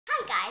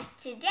Hi guys,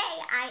 today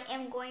I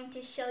am going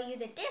to show you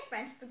the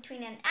difference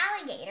between an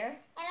alligator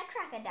and a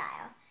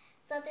crocodile.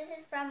 So this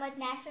is from a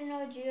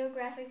National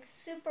Geographic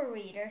Super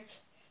Reader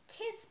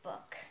kids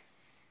book.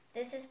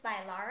 This is by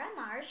Laura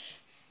Marsh,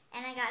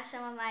 and I got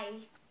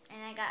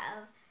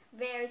a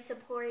very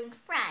supporting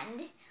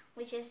friend,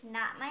 which is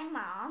not my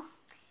mom.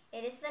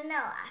 It is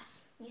Vanilla.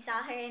 You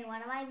saw her in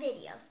one of my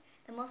videos,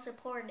 the most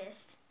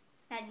supportist.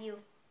 Not you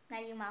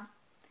mom.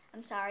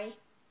 I'm sorry,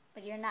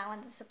 but you're not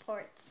one that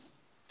supports.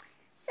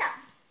 So,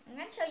 I'm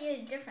going to show you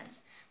the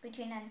difference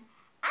between an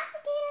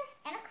alligator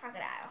and a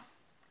crocodile.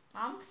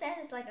 Mom says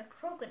it's like a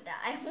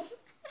crocodile.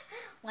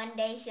 One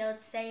day she'll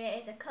say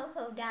it's a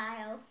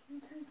crocodile.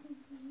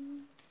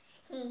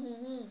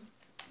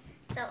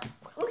 So,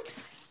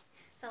 oops.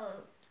 So,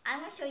 I'm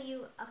going to show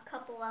you a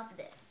couple of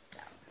this.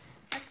 So,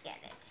 let's get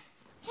it.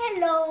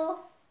 Hello.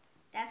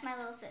 That's my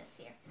little sis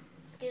here.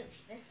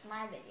 Scooch, this is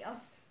my video.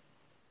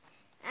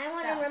 I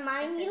want to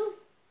remind you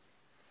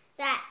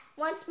that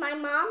once my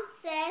mom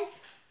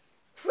says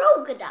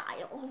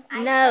crocodile.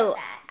 No,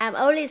 I'm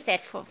only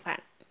said for fun.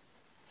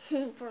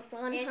 For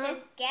fun, This huh?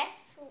 is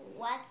guess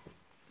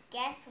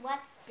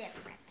what's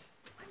different.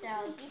 So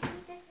you see,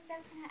 this is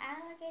an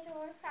alligator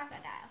or a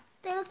crocodile.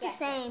 They look the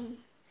same.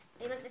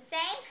 They look the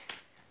same?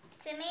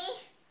 To me,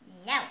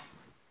 no.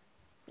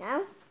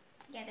 No?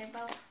 Yeah, they're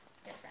both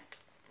different.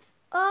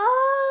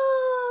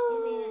 Oh. You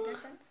see the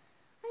difference?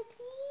 I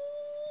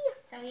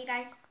see. So you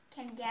guys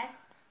can guess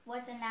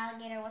what's an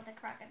alligator, what's a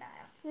crocodile.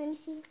 Let me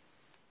see.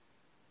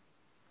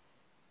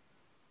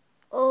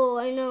 Oh,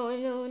 I know.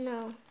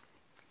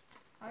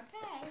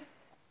 Okay.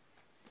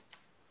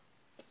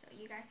 So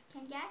you guys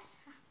can guess.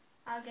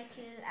 I'll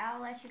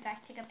let you guys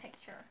take a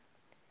picture.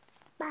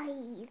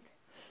 Bye.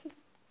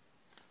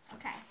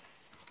 Okay.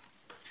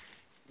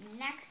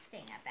 Next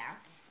thing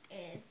about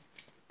is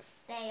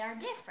they are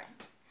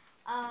different.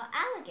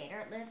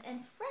 Alligator lives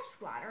in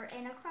fresh water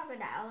and a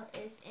crocodile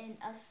is in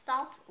a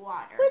salt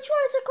water. Which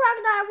one's a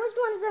crocodile? Which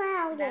one's an That's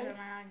alligator? an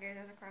alligator,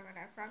 that's a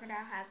crocodile.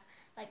 Crocodile has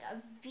like a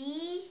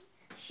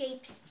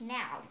V-shaped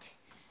snout,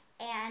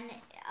 and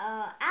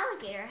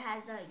alligator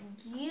has a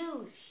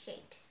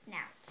U-shaped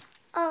snout.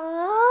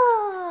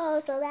 Oh,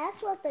 so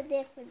that's what the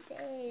difference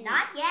is.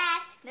 Not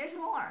yet. There's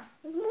more.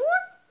 There's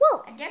more?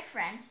 Whoa. A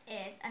difference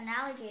is an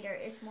alligator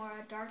is more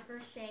a darker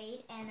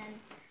shade and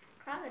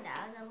a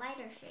crocodile is a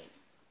lighter shade.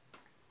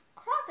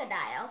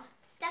 Crocodiles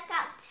stuck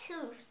out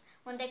tooths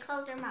when they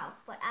close their mouth,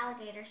 but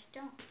alligators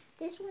don't.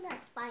 This one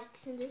has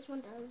spikes and this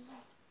one does.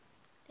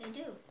 They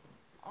do.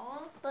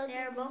 But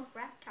They're both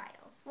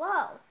reptiles.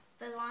 Whoa.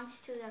 Belongs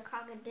to the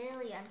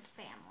crocodilian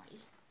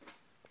family.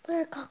 What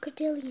are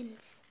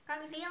crocodilians?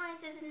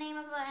 Crocodilians is the name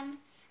of a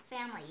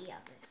family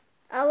of it.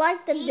 I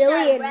like the These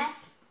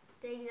billions.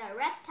 These are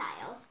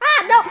reptiles.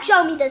 Don't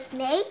show me the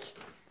snake.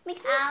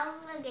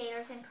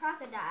 Alligators and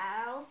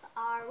crocodiles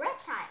are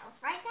reptiles,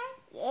 right guys?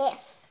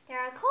 Yes. They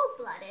are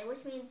cold-blooded,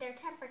 which means their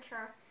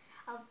temperature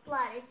of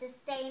blood is the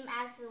same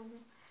as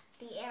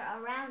the air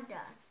around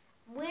us.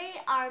 We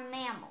are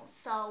mammals,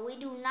 so we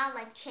do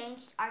not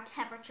change our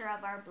temperature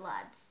of our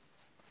bloods.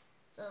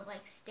 So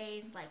it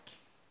stays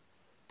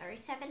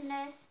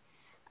 37ness.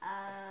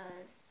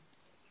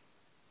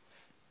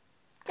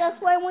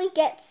 Just when we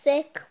get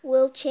sick,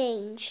 we'll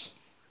change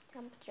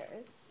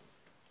temperatures.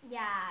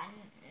 Yeah,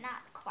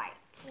 not quite.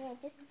 Yeah,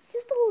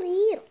 just a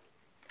little.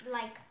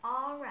 Like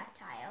all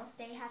reptiles,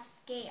 they have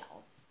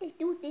scales. This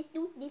dude.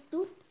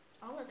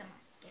 All of them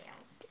are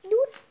scales.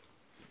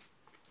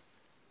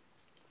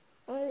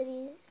 What are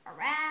these?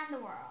 Around the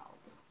world.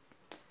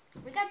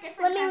 We got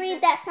different Let me kinds read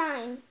of... that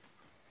sign.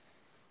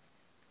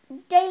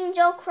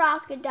 Danger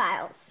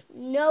crocodiles.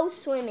 No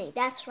swimming.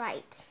 That's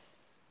right.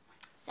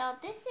 So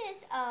this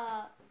is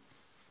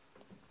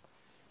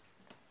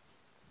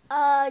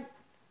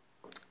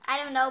I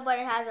don't know, but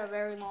it has a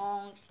very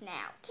long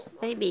snout.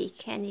 Baby,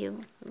 can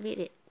you read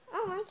it?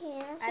 Oh, I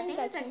can. I think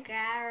it's a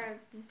garab.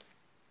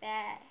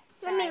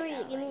 Let me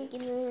read it.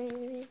 Give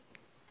me.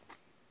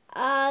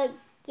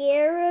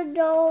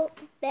 Gyarados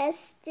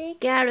bested.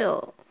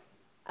 Garo.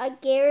 A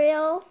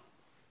Gyarados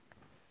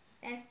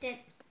Bested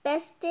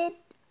bested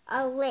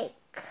a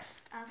lake.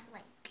 of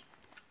lake.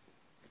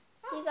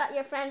 You got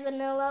your friend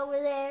Vanilla over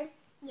there.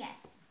 Yes,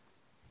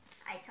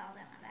 I told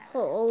them about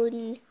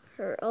it.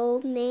 Her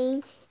old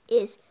name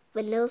is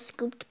Vanilla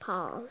Scooped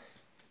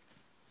Paws.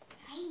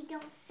 Hey,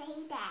 don't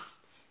say that.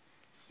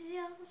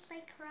 She'll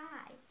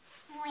cry.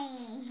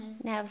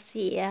 Now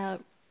she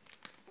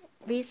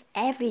reads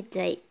every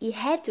day. You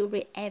have to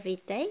read every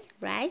day,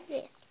 right?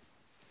 Yes.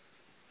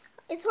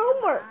 It's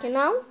homework, you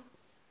know?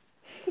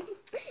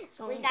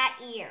 So we got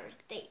ears.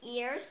 The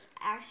ears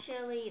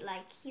actually,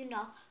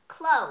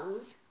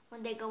 close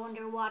when they go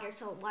underwater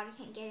so water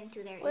can't get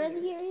into their Where ears.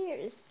 are your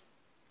ears?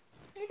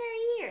 They're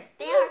their ears.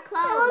 They are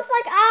closed. It looks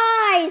like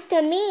eyes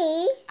to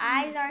me.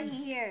 Eyes are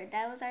here.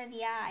 Those are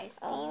the eyes.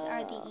 These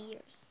are the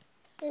ears.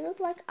 They look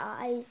like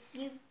eyes.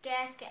 You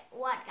guess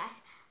what,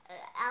 guys?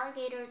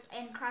 Alligators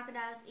and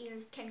crocodiles'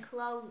 ears can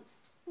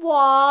close.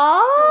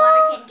 What? So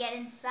water can get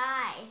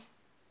inside.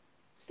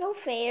 So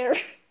fair.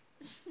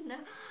 No,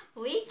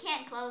 We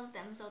can't close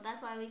them, so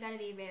that's why we gotta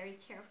be very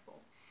careful.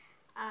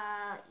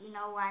 You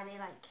know why they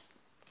like,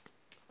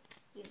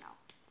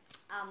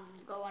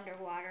 go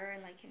underwater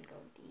and like can go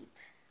deep,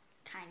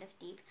 kind of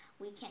deep.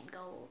 We can't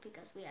go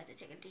because we have to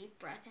take a deep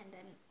breath, and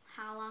then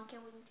how long can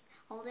we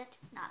hold it?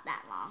 Not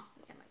that long.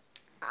 We can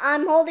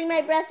I'm holding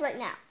my breath right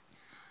now.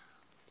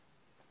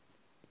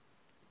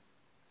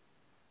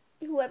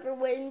 Whoever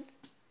wins.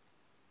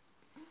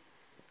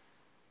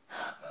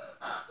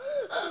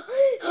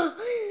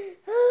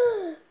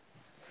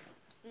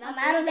 I'm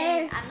out of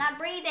there. I'm not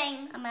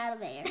breathing. I'm out of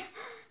there.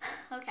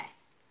 Okay.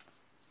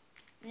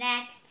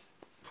 Next.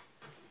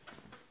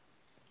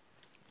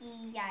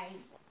 The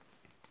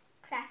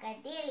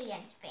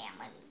crocodilians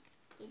family.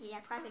 This is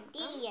a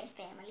crocodilian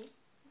family.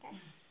 Okay.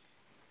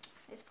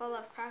 It's full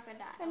of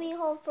crocodiles. Let me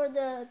hold for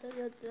the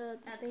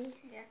thing.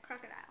 Yeah,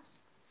 crocodiles.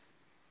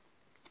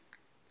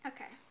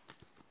 Okay.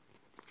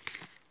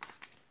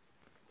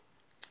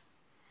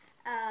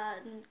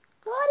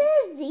 What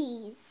is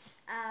these?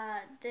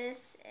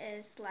 This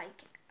is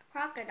like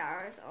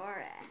crocodiles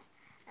or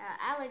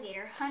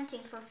alligator hunting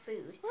for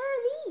food. What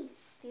are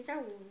these? These are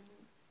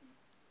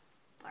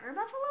water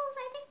buffaloes,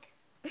 I think.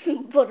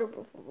 Water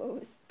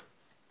buffaloes.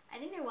 I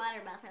think they're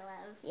water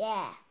buffaloes.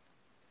 Yeah.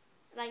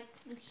 Like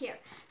here,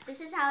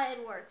 this is how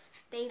it works.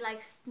 They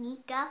like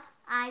sneak up,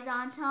 eyes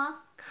on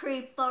top,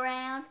 creep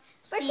around.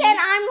 Pretend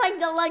I'm like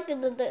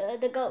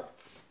the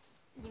goats.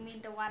 You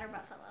mean the water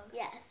buffaloes?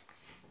 Yes.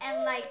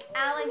 And like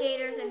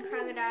alligators and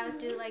crocodiles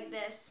do like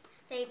this.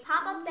 They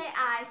pop up their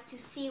eyes to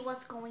see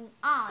what's going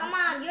on. Come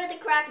on, you're the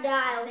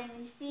crocodile. And then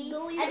you see,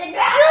 And and then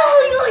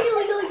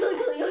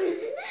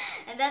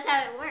and that's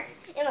how it works.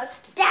 and I'll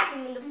stab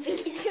them in the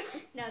face.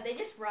 No, they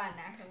just run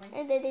actually.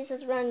 And then they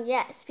just run,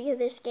 yes, because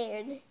they're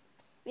scared.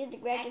 Because the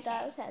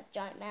crocodiles have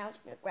giant mouths,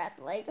 gonna grab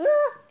the leg.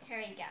 Here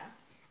we go.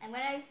 I'm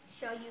gonna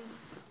show you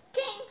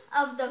King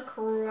of the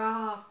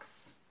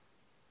Crocs.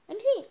 Let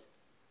me see.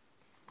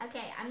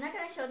 Okay, I'm not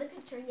gonna show the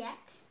picture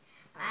yet.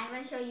 I'm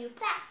gonna show you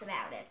facts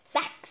about it.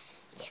 Facts.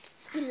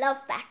 Yes, we love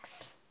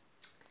facts.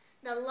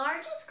 The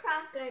largest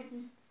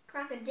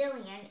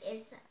crocodilian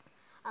is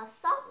a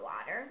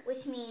saltwater,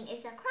 which means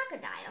it's a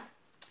crocodile.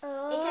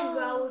 Oh. It can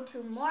grow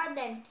to more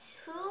than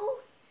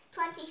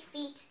 20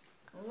 feet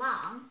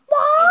long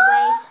What? and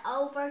weighs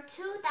over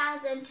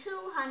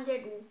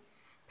 2,200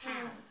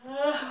 pounds.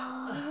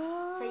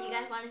 So you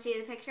guys want to see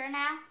the picture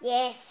now?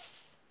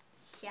 Yes.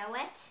 Show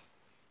it.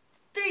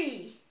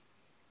 3.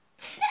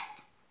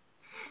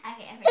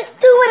 Okay, Just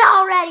do it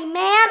already,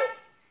 man.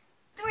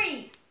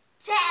 3,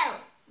 2,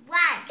 1.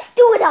 Just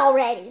do it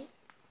already.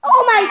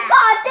 Oh my Yeah.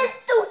 God, this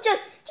dude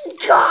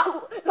just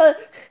got.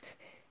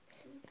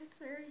 That's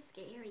very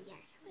scary,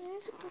 actually.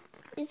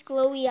 His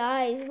glowy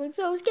eyes look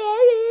so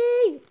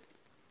scary.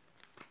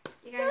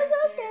 You So guys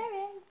are scared.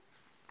 scary.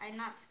 I'm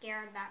not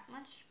scared that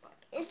much, but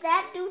Is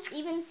that dude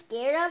even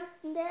scared of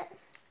that?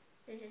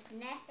 this is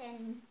nest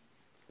and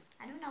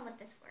I don't know what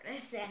this word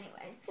is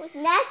anyway. With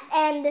nest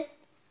and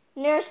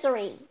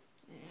nursery.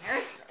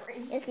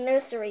 Nursery. It's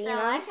nursery, So you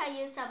know. I show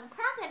you some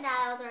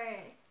crocodiles or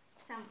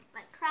some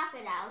like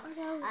crocodiles.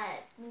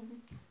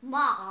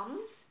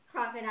 Moms.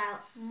 Crocodile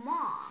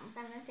moms.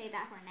 I'm gonna say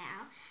that for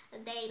now.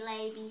 They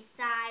lay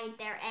beside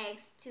their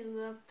eggs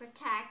to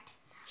protect.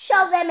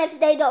 Show them if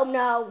they don't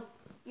know.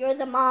 You're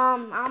the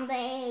mom. I'm the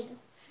egg.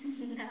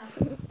 No.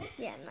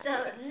 Yeah. No. So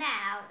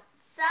now,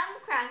 some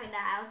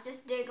crocodiles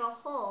just dig a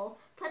hole,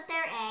 put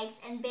their eggs,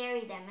 and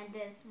bury them, and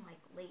just like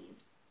leave.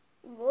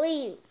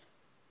 Leave.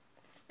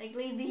 Like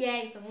leave the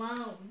eggs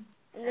alone.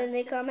 And then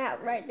they come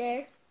out right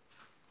there.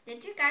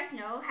 Did you guys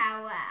know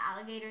how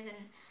alligators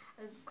and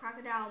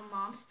crocodile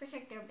moms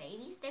protect their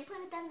babies? They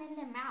put them in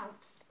their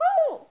mouths.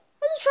 Oh,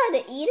 are they trying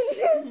to eat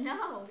him?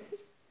 No.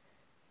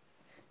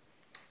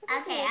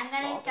 Okay, I'm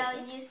gonna go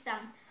use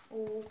some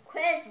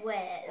quiz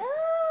whiz.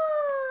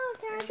 Oh,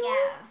 can I Here we go?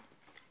 go.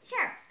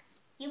 Sure.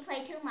 You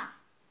play too, Mom.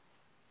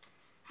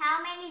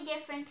 How many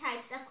different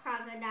types of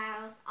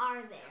crocodiles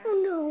are there?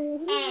 Oh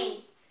no.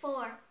 A,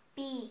 4,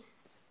 B,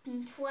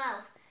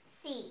 12,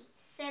 C,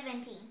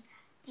 17,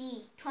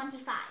 D,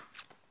 25.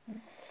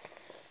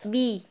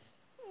 B.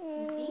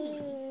 B.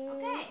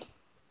 Okay.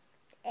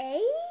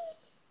 A?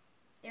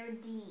 They're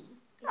D.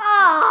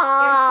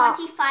 Oh.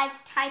 There's 25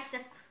 types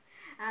of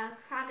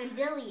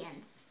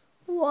crocodilians,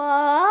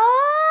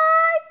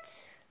 What?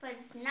 but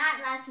it's not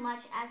as much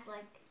as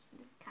like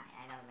this kind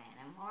of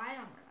animal. I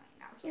don't really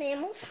know.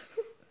 Mammals.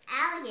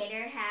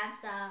 Alligator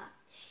has a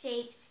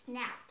shaped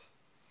snout.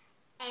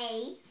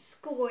 A,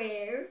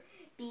 square.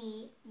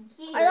 B,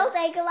 U. Are those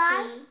egg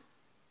alive?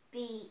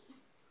 C,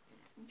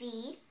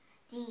 V,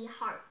 D,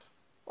 heart.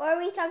 What are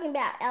we talking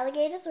about?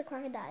 Alligators or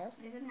crocodiles?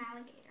 There's an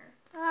alligator.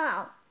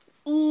 Oh,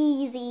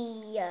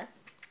 easy. Can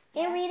you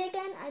Yes. read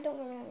again? I don't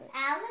remember.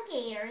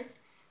 Alligators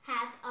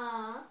have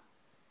a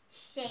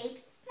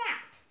shaped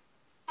snout.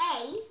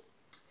 A,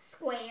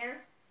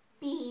 square.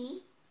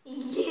 B,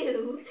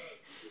 U.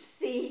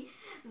 C,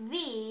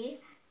 V,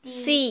 D,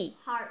 C.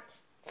 heart.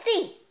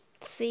 C.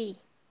 C.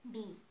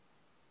 B.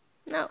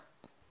 No.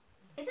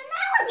 It's an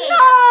alligator.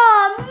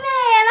 Oh man,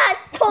 I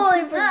told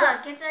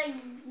it's a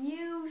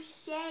U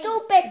shape.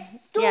 Stupid.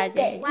 Yeah,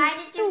 Why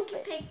did you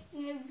Stupid. pick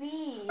a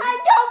B? I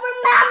don't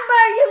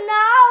remember, you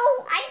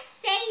know. I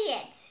say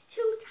it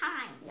 2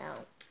 times. No.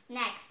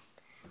 Next,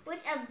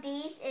 which of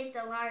these is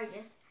the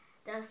largest?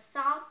 The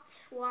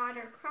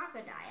saltwater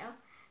crocodile,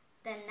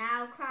 the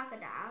Nile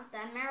crocodile, the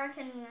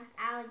American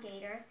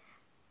alligator,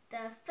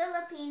 the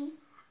Philippine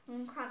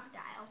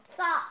crocodile.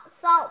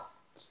 Salt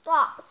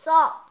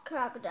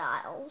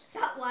crocodiles.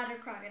 Saltwater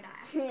crocodile.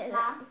 Yeah.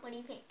 Mom, what do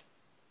you pick?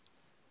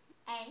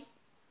 A,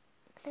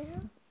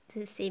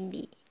 The same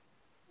B.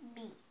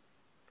 B.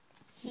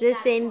 She The got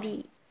a same point.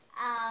 B.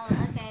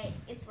 Oh, okay,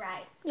 it's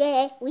right.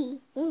 Yeah, we.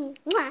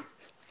 Mwah.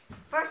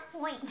 First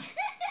point.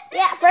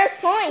 Yeah,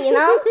 first point, you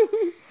know?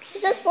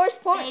 It's just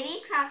first point.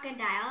 Baby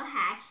crocodile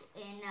hatched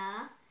in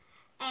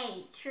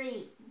A,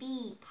 tree,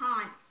 B,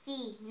 pond,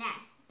 C,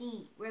 nest,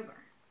 D, river.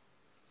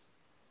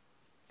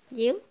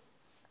 You?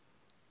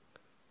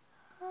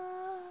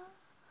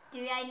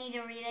 Do I need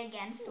to read it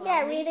again slowly?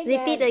 Yeah, read again.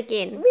 Repeat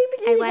again.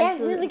 Repeat I again want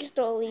to. really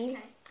slowly.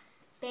 Okay.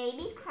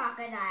 Baby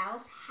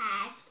crocodiles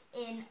hatched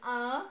in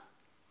A,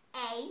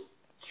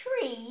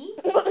 tree,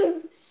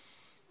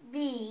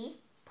 B,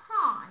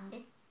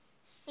 pond,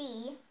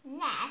 C,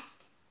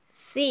 nest,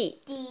 C.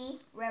 D,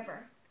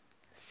 river.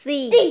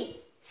 C. D.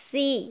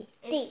 C.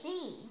 It's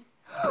C.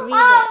 River.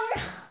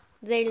 Oh,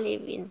 They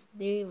live in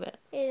the river.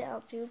 it's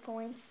all 2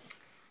 points.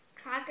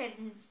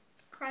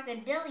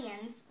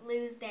 Crocodilians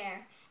lose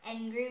their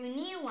and grew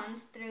new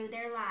ones through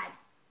their lives.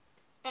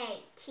 A,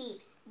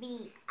 teeth,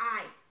 B,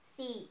 eyes,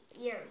 C,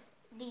 ears,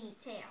 D,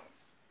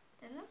 tails.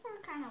 The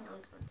number kind of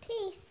lose words.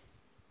 Teeth.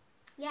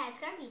 Yeah, it's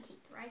gotta be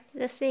teeth, right?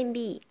 The same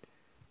B.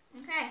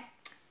 Okay.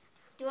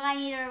 Do I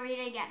need to read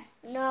it again?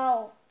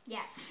 No.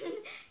 Yes.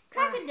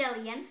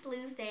 Crocodilians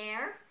lose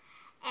their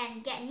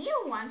and get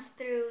new ones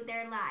through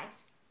their lives.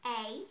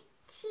 A,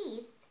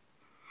 teeth,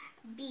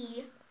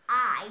 B,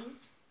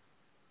 eyes,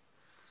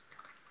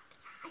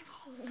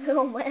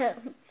 Oh,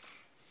 man.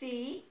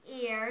 C,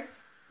 ears,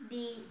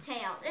 D,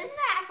 tail. Isn't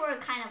that for a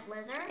kind of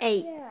lizard? A.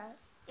 Yeah.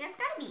 Yeah, it's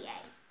gotta be A.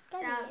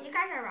 So you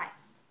guys are right.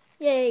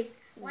 Yay.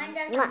 When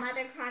does the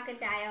mother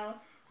crocodile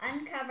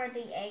uncover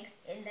the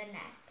eggs in the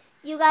nest?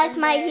 You guys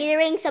When might they're-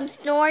 hearing some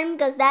snoring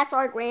because that's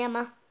our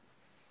grandma.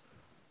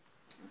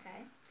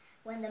 Okay.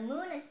 When the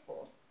moon is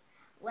full.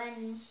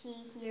 When she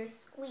hears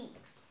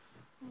squeaks.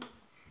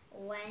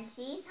 When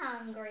she's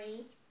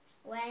hungry.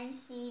 When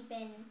she's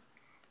been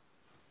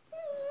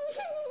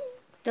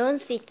Don't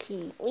say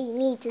key. We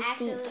need to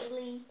see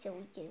absolutely so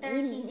we can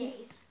 13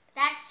 days.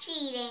 That's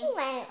cheating.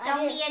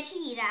 Don't be a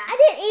cheetah. I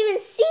didn't even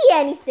see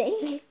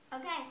anything.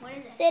 Okay, what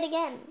is it? Say it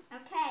again.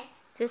 Okay.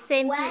 The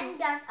same When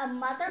does a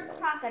mother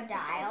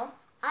crocodile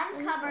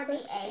uncover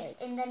the eggs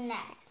in the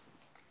nest?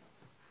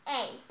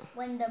 A,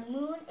 when the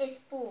moon is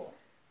full.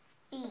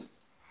 B,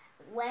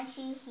 when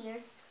she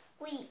hears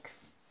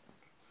squeaks.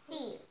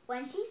 C,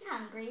 when she's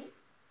hungry.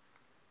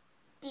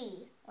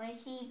 D, when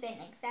it's been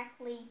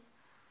exactly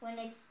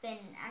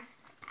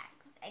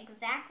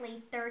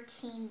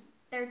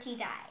 30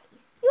 days.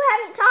 You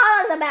haven't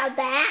taught us about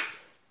that.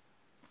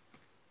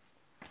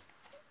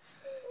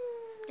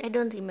 I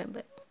don't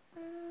remember.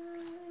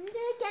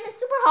 Again, it's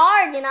super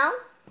hard, you know.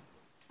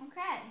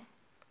 Okay.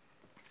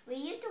 We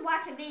used to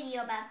watch a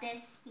video about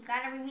this. You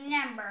gotta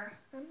remember.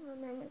 I don't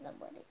remember the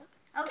video.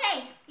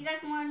 Okay, you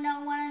guys wanna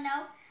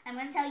know? I'm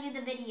gonna tell you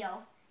the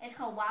video. It's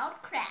called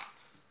Wild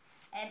Crats.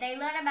 And they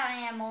learn about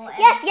animals.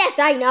 Yes,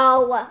 I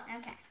know.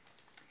 Okay.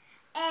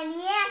 And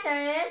the answer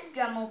is,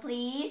 drum roll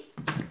please.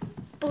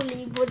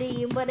 Bully,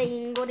 bully,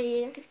 bully,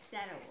 bully. Push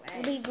that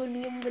away. Bully,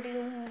 bully,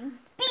 bully.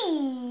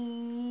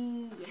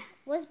 B.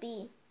 What's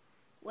B?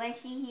 When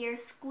she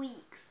hears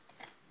squeaks.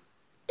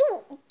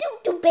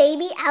 Do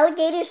baby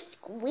alligators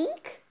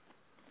squeak?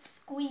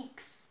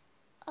 Squeaks.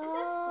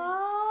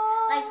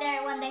 Oh. Like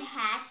they're when they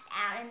hatched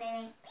out and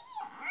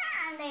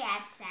they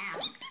add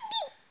sounds.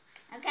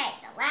 Okay,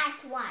 the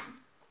last one.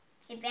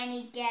 If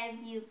any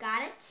of you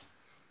got it,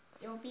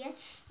 you'll be a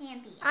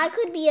champion. I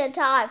could be a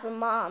tie for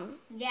Mom.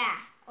 Yeah,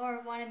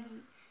 or one of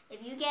you.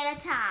 If you get a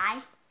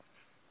tie,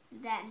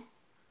 then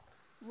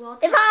we'll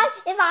tie.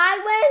 If I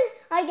win,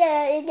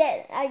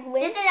 I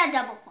win. This is a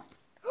double point.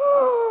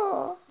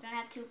 Oh. We're gonna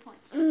have 2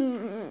 points.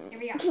 Mm. Here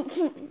we go.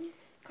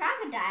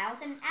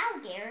 Crocodiles and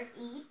alligator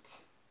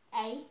eat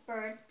A,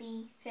 bird,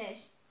 B,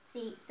 fish,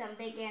 C, some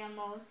big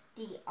animals,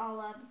 D,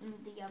 all of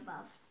the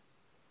above.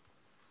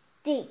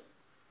 D.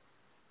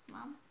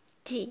 Mom?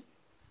 T.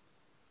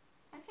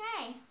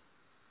 Okay.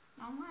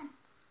 Mom won.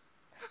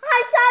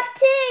 I saw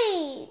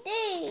T.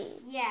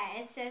 D.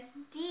 Yeah, it says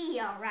D,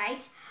 all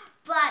right.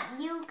 But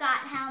you got,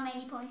 how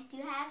many points do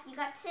you have? You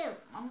got 2.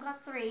 Mom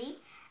got 3.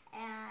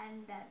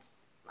 And that's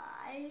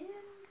 5 and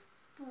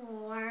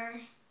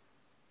 4.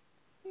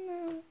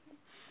 Mm.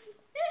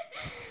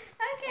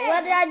 Okay.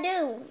 What did I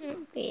do?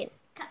 Wait.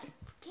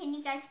 Can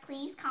you guys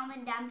please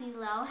comment down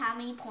below how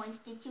many points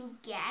did you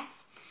get?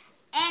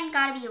 And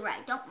gotta be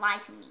right. Don't lie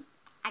to me.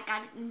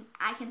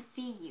 I can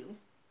see you.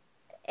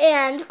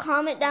 And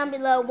comment down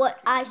below what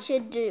I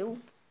should do.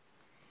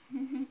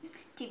 To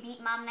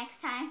beat Mom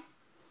next time?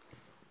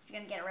 You're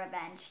gonna get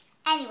revenge.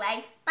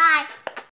 Anyways, bye.